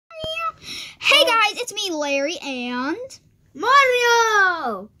Hey guys, it's me, Larry, and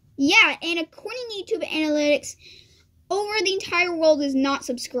Mario! Yeah, and according to YouTube analytics, over the entire world is not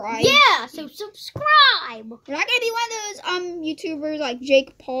subscribed. Yeah, so subscribe! We're not going to be one of those YouTubers like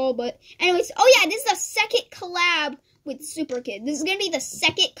Jake Paul, but anyways, oh yeah, this is the second collab with Super Kid. This is going to be the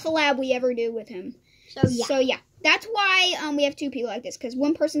second collab we ever do with him. So yeah, that's why we have two people like this, because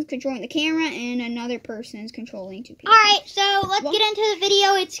one person's controlling the camera and another person's controlling two people. Alright, so let's get into the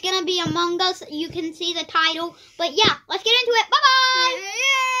video. It's going to be Among Us. You can see the title. But yeah, let's get into it. Bye-bye!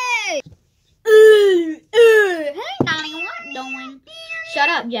 Yay! Hey, Donnie, what are you doing? Shut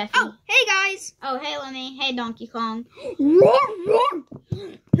up, Jeffy. Oh, hey guys! Oh, hey, Lemmy. Hey, Donkey Kong. Roar, roar!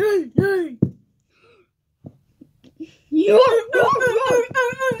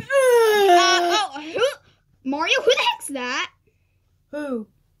 Mario, who the heck's that? Who?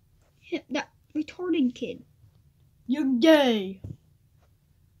 That retarded kid. You're gay.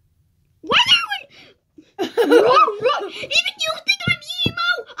 Why Even you think I'm emo?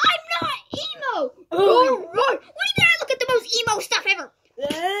 I'm not emo! Roar, roar! What do you mean I look at the most emo stuff ever?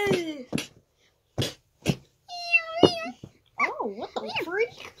 Oh, what the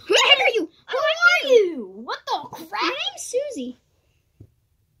freak? Who the heck are you? Who are you? What the crap? My name's Susie.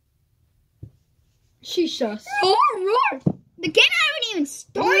 She's sus. Roar, roar! The game haven't even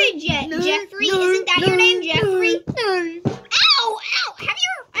started yet, Jeffrey. Isn't that your name, Jeffrey? Ow! Ow! Have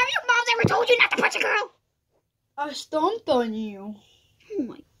your moms ever told you not to punch a girl? I stomped on you. Oh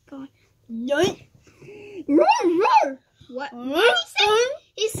my god. Yoink. Roar, roar! What did he say?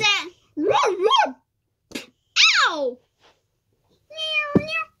 He said, roar, roar! Ow!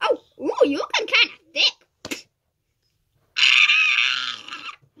 Oh, ooh, you're looking kind of thick.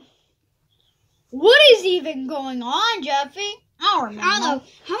 What is even going on, Jeffy? I don't remember. I don't know.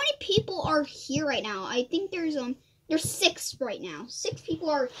 How many people are here right now? I think there's 6 right now. 6 people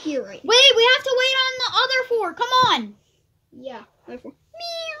are here right now. Wait, we have to wait on the other 4. Come on. Yeah, other 4.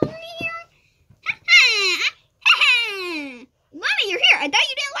 Lemmy, you're here. I thought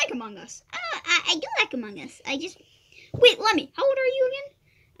you didn't like Among Us. I do like Among Us. Wait, Lemmy, how old are you again?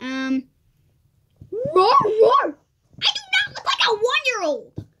 Roar, roar! I do not look like a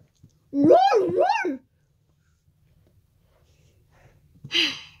 1-year-old. Roar, roar!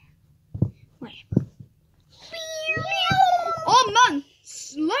 Whatever. Oh, Mom!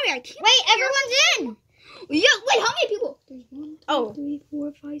 Lemmy, I can't. Wait, everyone's in. Yeah, wait, how many people? There's 1, 2, 3,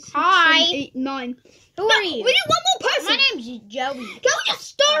 4, 5, 6, Hi. 7, 8, 9. Who are you? We need one more person. My name's Joey. Can we just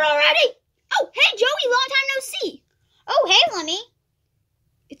start already? Oh, hey, Joey, long time no see. Oh, hey, Lemmy.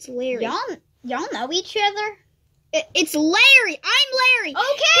 It's Larry. Y'all know each other? It's Larry. I'm Larry.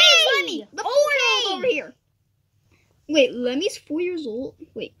 Okay. Hey, Lemmy, the 4-year-old over here. Wait, Lemmy's 4 years old?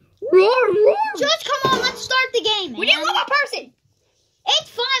 Wait. Roar, roar. Just come on, let's start the game, man. We need one more person. It's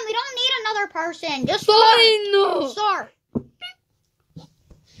fine. We don't need another person. Just Fine. start.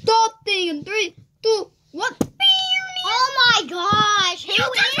 Stop thing in 3, 2, 1. Oh my gosh. You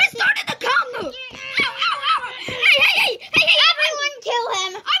just started the combo. Ow, ow, ow. Hey. Everyone kill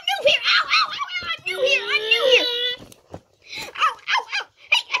him. I'm new here. Ow, ow, ow, ow. I'm new here. Ow, ow, ow.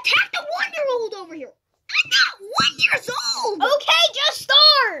 Hey, attack the 1-year-old over here. I'm not 1 years old. Okay, just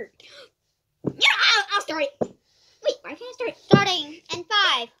start. Yeah, I'll start it. Wait, why can't I start it? Starting in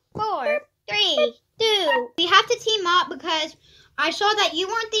 5, 4, 3, 2. We have to team up because I saw that you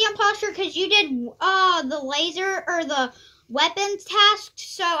weren't the imposter because you did the laser or the weapons task.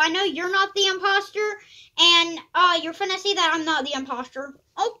 So I know you're not the imposter, and you're finna see that I'm not the imposter.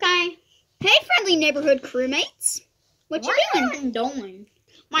 Okay. Hey, friendly neighborhood crewmates. What you doing?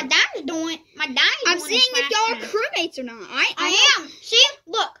 My daddy's doing. I'm seeing if y'all are crewmates or not. I am. See,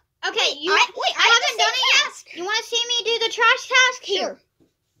 look. Okay, I haven't done it yet. You want to see me do the trash task? Here.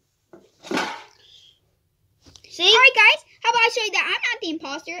 See? All right, guys. How about I show you that I'm not the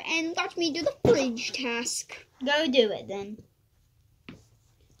imposter and watch me do the fridge task. Go do it then.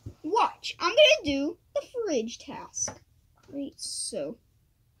 Watch. I'm gonna do the fridge task. Great. So,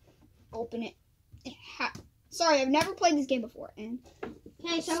 open it. Sorry, I've never played this game before. And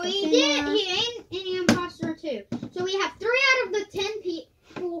okay, so he ain't any imposter too. So we have 3 out of the 10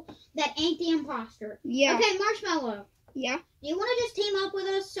 people that ain't the imposter. Yeah. Okay, Marshmallow. Yeah. Do you want to just team up with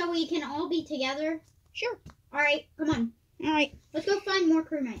us so we can all be together? Sure. All right, come on. All right. Let's go find more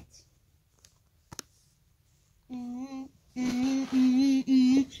crewmates. Oh, man,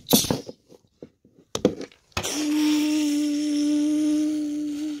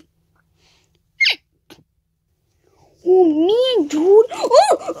 dude.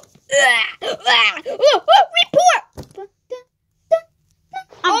 Oh! Report!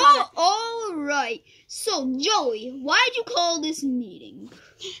 Oh, all right. So, Joey, why did you call this meeting?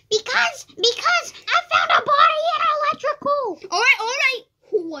 Because Because I found a body in electrical. All right.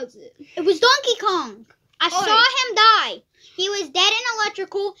 Who was it? It was Donkey Kong. I saw him die. He was dead in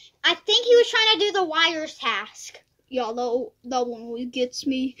electrical. I think he was trying to do the wires task. Yeah, that one always gets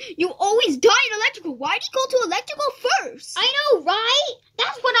me. You always die in electrical. Why do you go to electrical first? I know, right?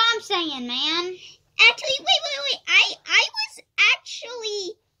 That's what I'm saying, man. Actually, wait. I was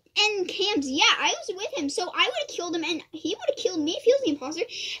actually in Cam's. Yeah, I was with him, so I would have killed him, and he would have killed me if he was the imposter.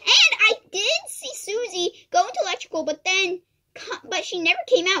 And I did see Susie go into electrical, but she never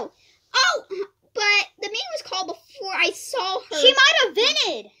came out. Oh, but the meeting was called before I saw her. She might have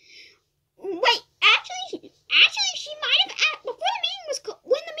vented. Wait, actually, she might have. When the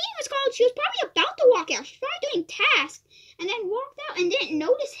meeting was called, she was probably about to walk out. She was probably doing tasks, and then walked out and didn't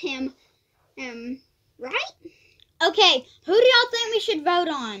notice him. Right? Okay, who do y'all think we should vote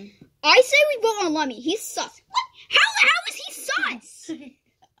on? I say we vote on Lummy. He's sus. What? How is he sus?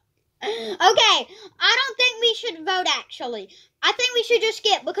 Okay, I don't think we should vote, actually. I think we should just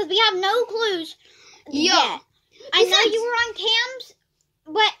skip, because we have no clues yet. I know you were on Cam's,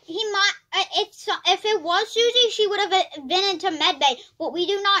 but he might, if it was Susie, she would have been into Medbay, but we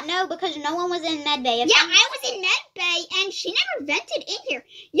do not know because no one was in Medbay. I was in Medbay, and she never vented in here.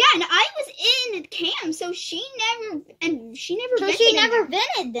 Yeah, and I was in Cam, so she never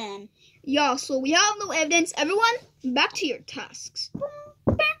vented then. Yeah, so we have no evidence. Everyone, back to your tasks.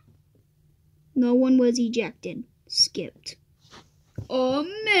 No one was ejected. Skipped. Oh,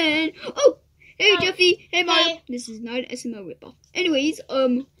 man. Oh, hey, Jeffy. Hey, Mario. Hey. This is not an SML ripoff. Anyways,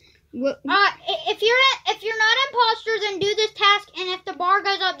 what? If you're not imposter, then do this task, and if the bar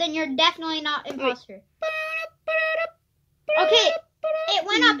goes up, then you're definitely not imposter. Okay, it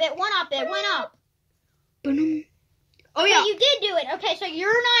went up. Oh, yeah. You did do it. Okay, so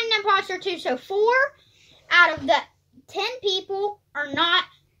you're not an imposter, too. So 4 out of the 10 people are not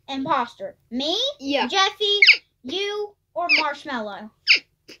imposter. Me, Jeffy, you, or Marshmallow.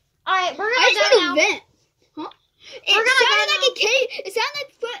 All right, we're gonna go now. Vent. Huh? It sounded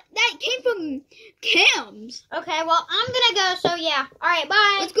like that came from Cam's. Okay, well I'm gonna go. So yeah. All right,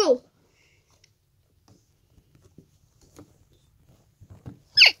 bye. Let's go.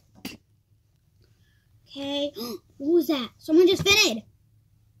 Okay. What was that? Someone just vented.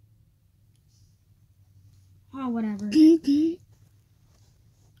 Oh, whatever.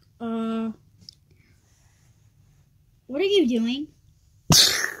 What are you doing?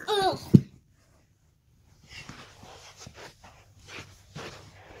 Ugh.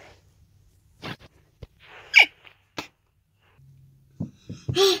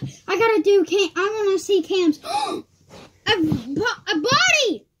 I gotta do I wanna see Cam's. A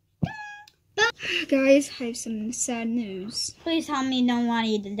body! Guys, I have some sad news. Please tell me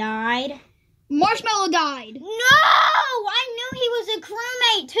nobody died. Marshmallow died. No! I knew he was a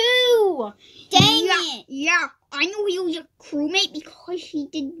crewmate too. Dang it. Yeah, I knew he was a crewmate because he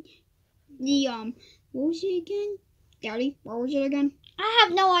did the, what was it again? Daddy, what was it again? I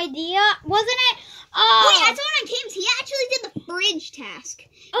have no idea. Wasn't it? Wait, I saw it on Cam's. He actually did the fridge task.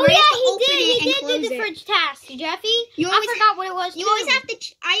 Oh yeah, he did. He did do the fridge task, Jeffy. I forgot what it was. You always have to.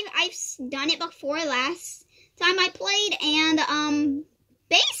 I've done it before last time I played, and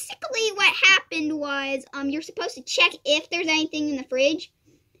basically what happened was you're supposed to check if there's anything in the fridge.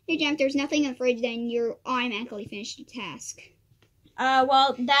 If there's nothing in the fridge, then you're automatically finished the task.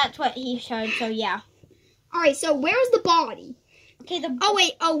 Well, that's what he showed. So yeah. All right. So where's the body? Okay. Oh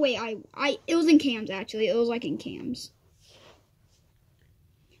wait. It was in Cam's actually. It was like in Cam's.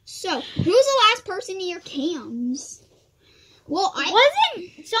 So who's the last person in your Cam's? Well,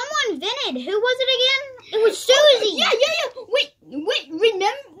 wasn't someone vented. Who was it again? It was Susie. Yeah. Wait.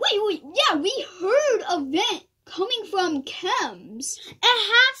 Remember? Yeah, we heard a vent coming from Cam's. It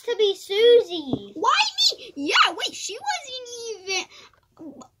has to be Susie. Why me? Yeah. Wait. She wasn't even.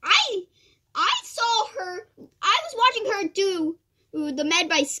 I saw her. I was watching her do the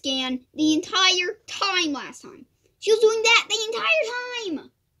Medbay scan the entire time last time. She was doing that the entire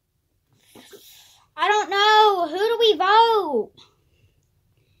time. I don't know. Who do we vote?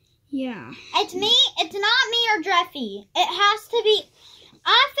 Yeah. It's me. It's not me or Jeffy. It has to be.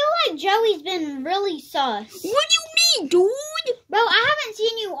 I feel like Joey's been really sus. What do you mean, dude? Bro, I haven't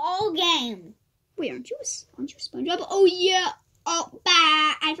seen you all game. Wait, aren't you SpongeBob? Oh, yeah. Oh,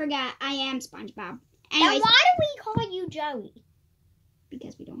 I forgot. I am SpongeBob. Anyways, then why do we call you Joey?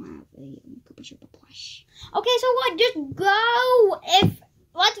 Because we don't have a Koopa Troopa plush. Okay, so what? Just go.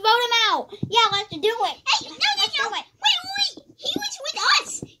 Let's vote him out. Yeah, let's do it. Hey, no. Wait. He was with us.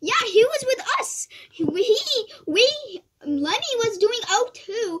 Yeah, he was with us. Lenny was doing O2.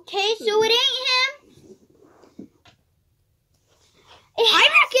 Okay, so it ain't him. I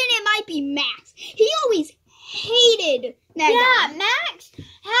reckon it be Max. He always hated that guy. Max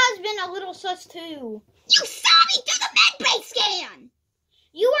has been a little sus too. You saw me do the medbay scan.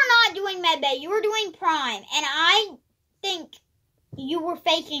 You were not doing medbay. You were doing prime, and I think you were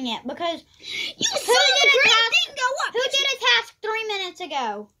faking it because you saw the green thing go up. Who did a task 3 minutes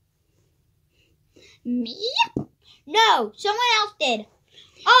ago? Me? No, someone else did.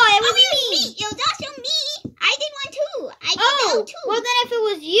 Oh, it was me. It was also me. I did one too. I did one too. Well, then if it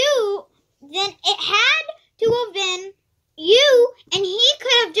was you, then it had to have been you, and he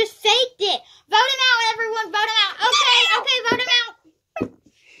could have just faked it. Vote him out, everyone. Vote him out. Okay, vote him out.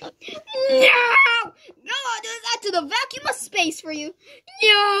 No! No, I'll do that to the vacuum of space for you.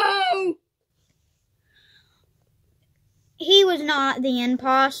 No! He was not the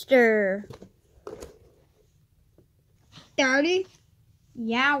imposter. Daddy?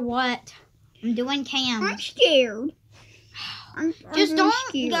 Yeah, what? I'm doing cams. I'm scared. Just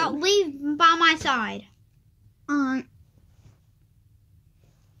don't leave by my side.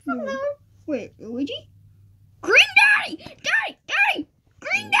 Hello? Wait, Luigi? Green Daddy! Daddy!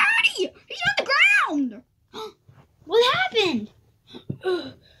 Green Daddy! He's on the ground! What happened?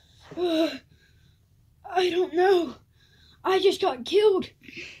 I don't know. I just got killed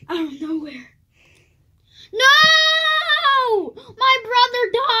out of nowhere. No! My brother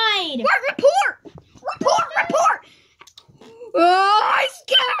died! What? Report! Oh, I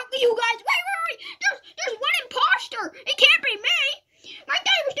scared you guys! Wait! There's one imposter! It can't be me! My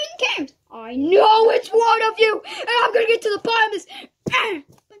dad was doing cams. I know it's one of you! And I'm gonna get to the bottom of this.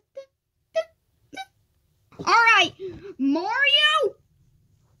 Alright, Mario,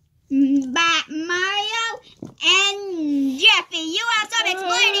 and Jeffy, you have some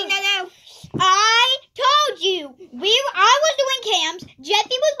explaining to do. I told you, I was doing cams,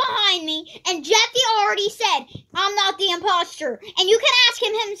 Jeffy was behind me, and Jeffy already said, I'm not the imposter. And you can ask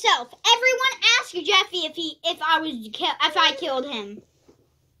him himself. Everyone ask Jeffy if I killed him.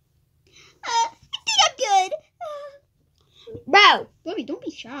 I think I'm good. Bro. Lemmy, don't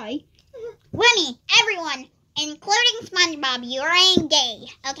be shy. Lemmy, everyone, including SpongeBob, you're gay,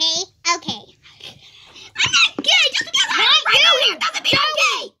 okay? Okay. I'm not gay, just because I'm right here doesn't mean I'm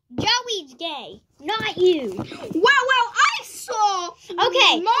gay. Joey's gay, not you. Well, I saw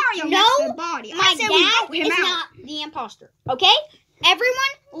Mario next to the body. My dad is not the imposter, okay?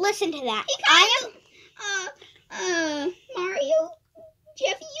 Everyone, listen to that. Mario,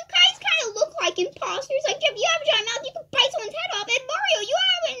 Jeffy, you guys kind of look like imposters. Like, Jeffy, you have a giant mouth, you can bite someone's head off. And Mario, you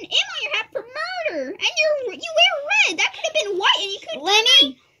have an M on your hat for murder. And you wear red. That could have been white, and you could.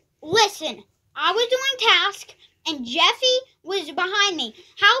 Lemmy, listen. I was doing task, and Jeffy was behind me.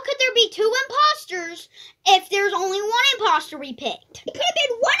 How could there be two imposters if there's only one imposter we picked? It could have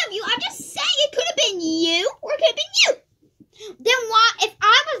been one of you. I'm just saying it could have been you, or it could have been you. Then why, if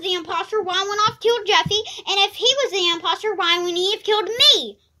I was the imposter, why wouldn't I have killed Jeffy? And if he was the imposter, why wouldn't he have killed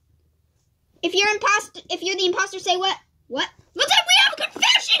me? If you're the imposter, say what? What? Looks like we have a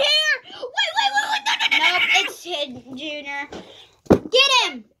confession here! Wait, no. Nope, it's Sid Jr. Get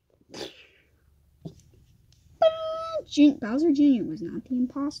him! Bowser Jr. was not the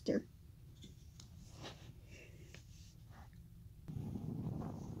imposter.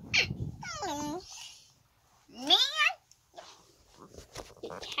 Man,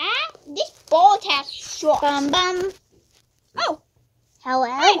 this ball task short. Bum. Oh, hello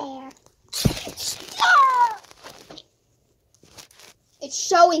there. It's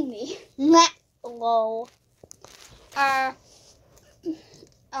showing me. Hello.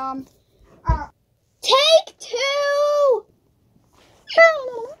 Take two.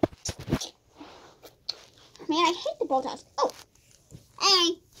 Man, I hate the ball task. Oh,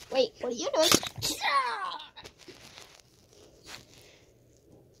 hey, wait, what are you doing?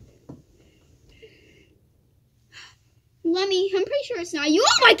 Lemmy, I'm pretty sure it's not you.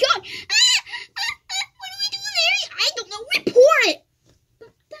 Oh my god! What do we do there? I don't know. Report it!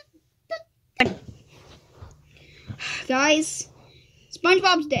 Guys,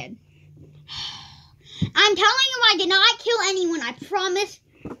 SpongeBob's dead. I'm telling you, I did not kill anyone. I promise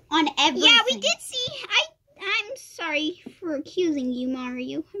on everything. Yeah, we did see. I'm sorry for accusing you,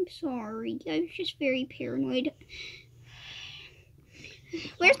 Mario. I'm sorry. I was just very paranoid.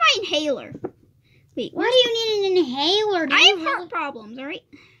 Where's my inhaler? Wait, why do you need an inhaler? I have heart problems, alright?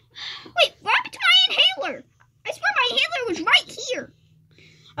 Wait, what happened to my inhaler? I swear my inhaler was right here.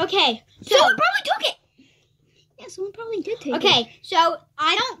 Okay, so... Someone probably took it. Yeah, someone probably did take it. Okay, so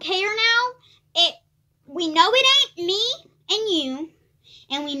I don't care now. We know it ain't me and you,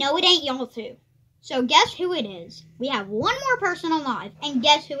 and we know it ain't y'all two. So guess who it is? We have one more person alive, and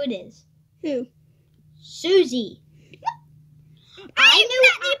guess who it is? Who? Susie.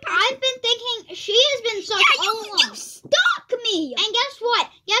 I've been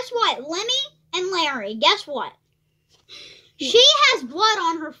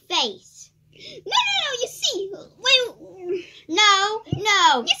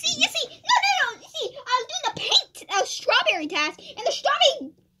No. You see. No. You see, I was doing the paint strawberry task, and the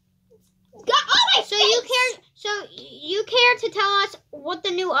strawberry got all my face. So you care to tell us what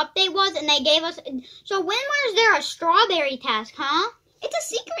the new update was, and they gave us. So when was there a strawberry task, huh? It's a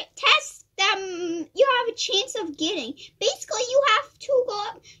secret test that you have a chance of getting. Basically, you have to go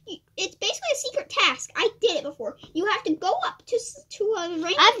up. It's basically a secret task. I did it before. You have to go up to a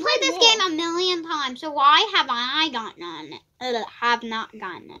random I've played this wall. game a million times, so why have I gotten on it? Have not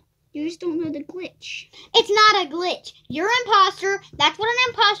gotten it. You just don't know the glitch. It's not a glitch. You're an imposter. That's what an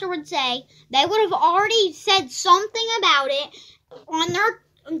imposter would say. They would have already said something about it on their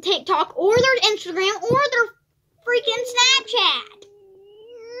TikTok or their Instagram or their freaking Snapchat.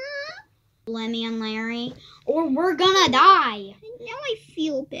 Lemmy and Larry, or we're gonna die. Now I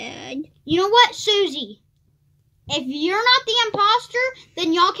feel bad. You know what, Susie? If you're not the imposter,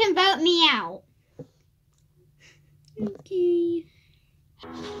 then y'all can vote me out. Okay.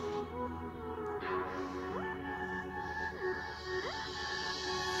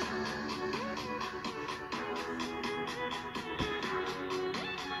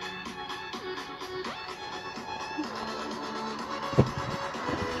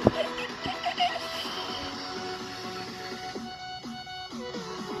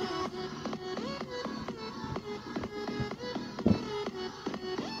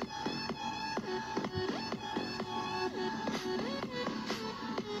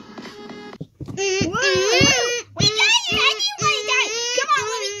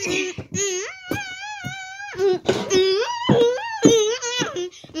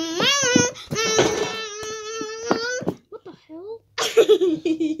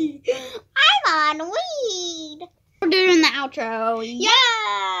 I'm on weed. We're doing the outro.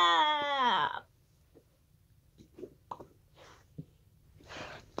 Yeah.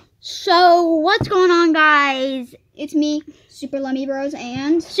 So what's going on, guys? It's me, Super Lemmy Bros,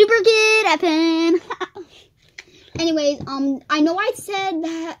 and Super Kid FN. Anyways, I know I said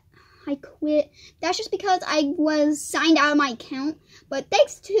that I quit. That's just because I was signed out of my account. But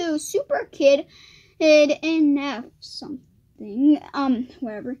thanks to Super Kid NF something,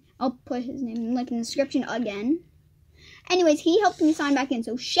 whatever. I'll put his name in the description again. Anyways, he helped me sign back in,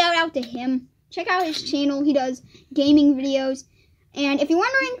 so shout out to him. Check out his channel. He does gaming videos. And if you're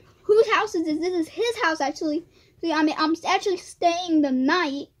wondering whose house is this, this is his house actually. I'm actually staying the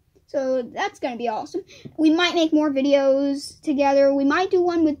night, so that's gonna be awesome. We might make more videos together. We might do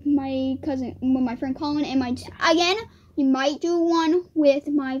one with my cousin, with my friend Colin, and we might do one with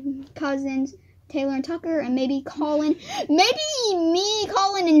my cousins Taylor and Tucker, and maybe Colin, maybe me,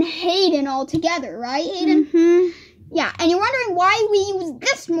 Colin, and Hayden all together, right, Hayden? Mm-hmm. Yeah. And you're wondering why we use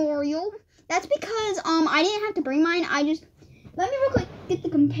this memorial? That's because I didn't have to bring mine. Let me real quick get the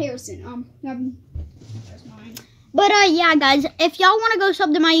comparison. There's mine. But yeah, guys, if y'all want to go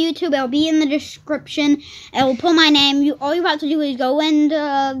sub to my YouTube, it'll be in the description. It will put my name. All you have to do is go into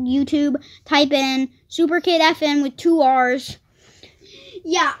YouTube, type in Super Kid FN with 2 R's.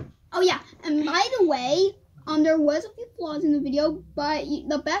 Yeah. Oh yeah. And by the way, there was a few flaws in the video, but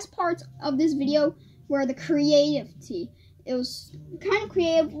the best parts of this video were the creativity. It was kind of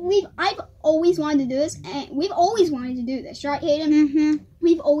creative. I've always wanted to do this, and we've always wanted to do this, right, Hayden? Mm-hmm.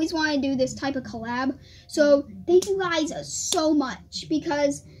 We've always wanted to do this type of collab. So thank you guys so much,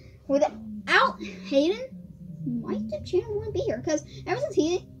 because without Hayden, my YouTube channel wouldn't be here. Because ever since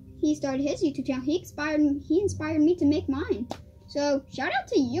he started his YouTube channel, he inspired me to make mine. So shout out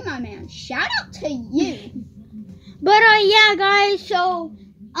to you, my man. Shout out to you. But yeah, guys. So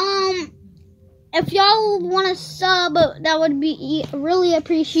if y'all want to sub, that would be really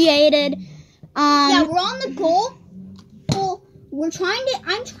appreciated. Yeah, we're on the goal. Well, we're trying to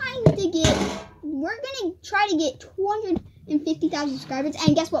get. We're gonna try to get 250,000 subscribers,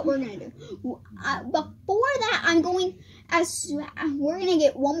 and guess what we're gonna do? Before that, we're gonna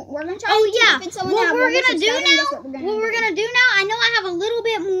get one. We're gonna try. What we're gonna do now? I know I have a little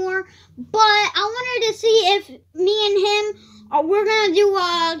bit more, but I wanted to see if me and him. We're gonna do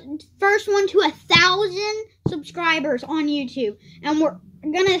a first one to 1,000 subscribers on YouTube, and we're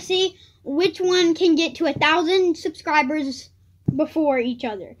gonna see which one can get to 1,000 subscribers before each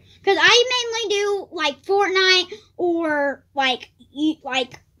other. Cause I mainly do like Fortnite or like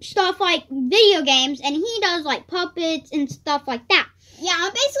stuff like video games, and he does like puppets and stuff like that. Yeah,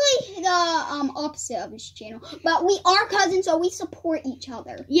 I'm basically the opposite of his channel, but we are cousins, so we support each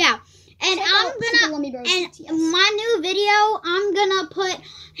other. Yeah. And my new video, I'm gonna put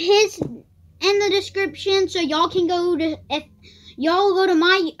his in the description, so y'all can if y'all go to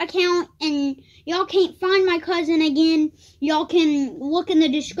my account and y'all can't find my cousin again, y'all can look in the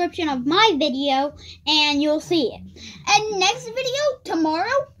description of my video and you'll see it. And next video,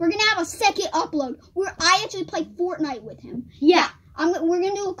 tomorrow, we're going to have a second upload where I actually play Fortnite with him. Yeah. We're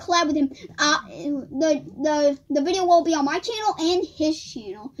going to do a collab with him. The video will be on my channel and his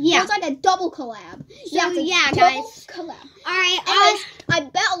channel. Yeah. So it's like a double collab. So yeah, guys. Collab. Alright, I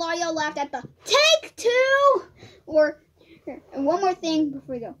bet a lot of y'all laughed at the take two. And one more thing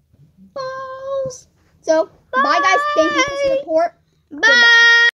before we go. Balls. So, bye guys. Thank you for the support. Bye. Goodbye.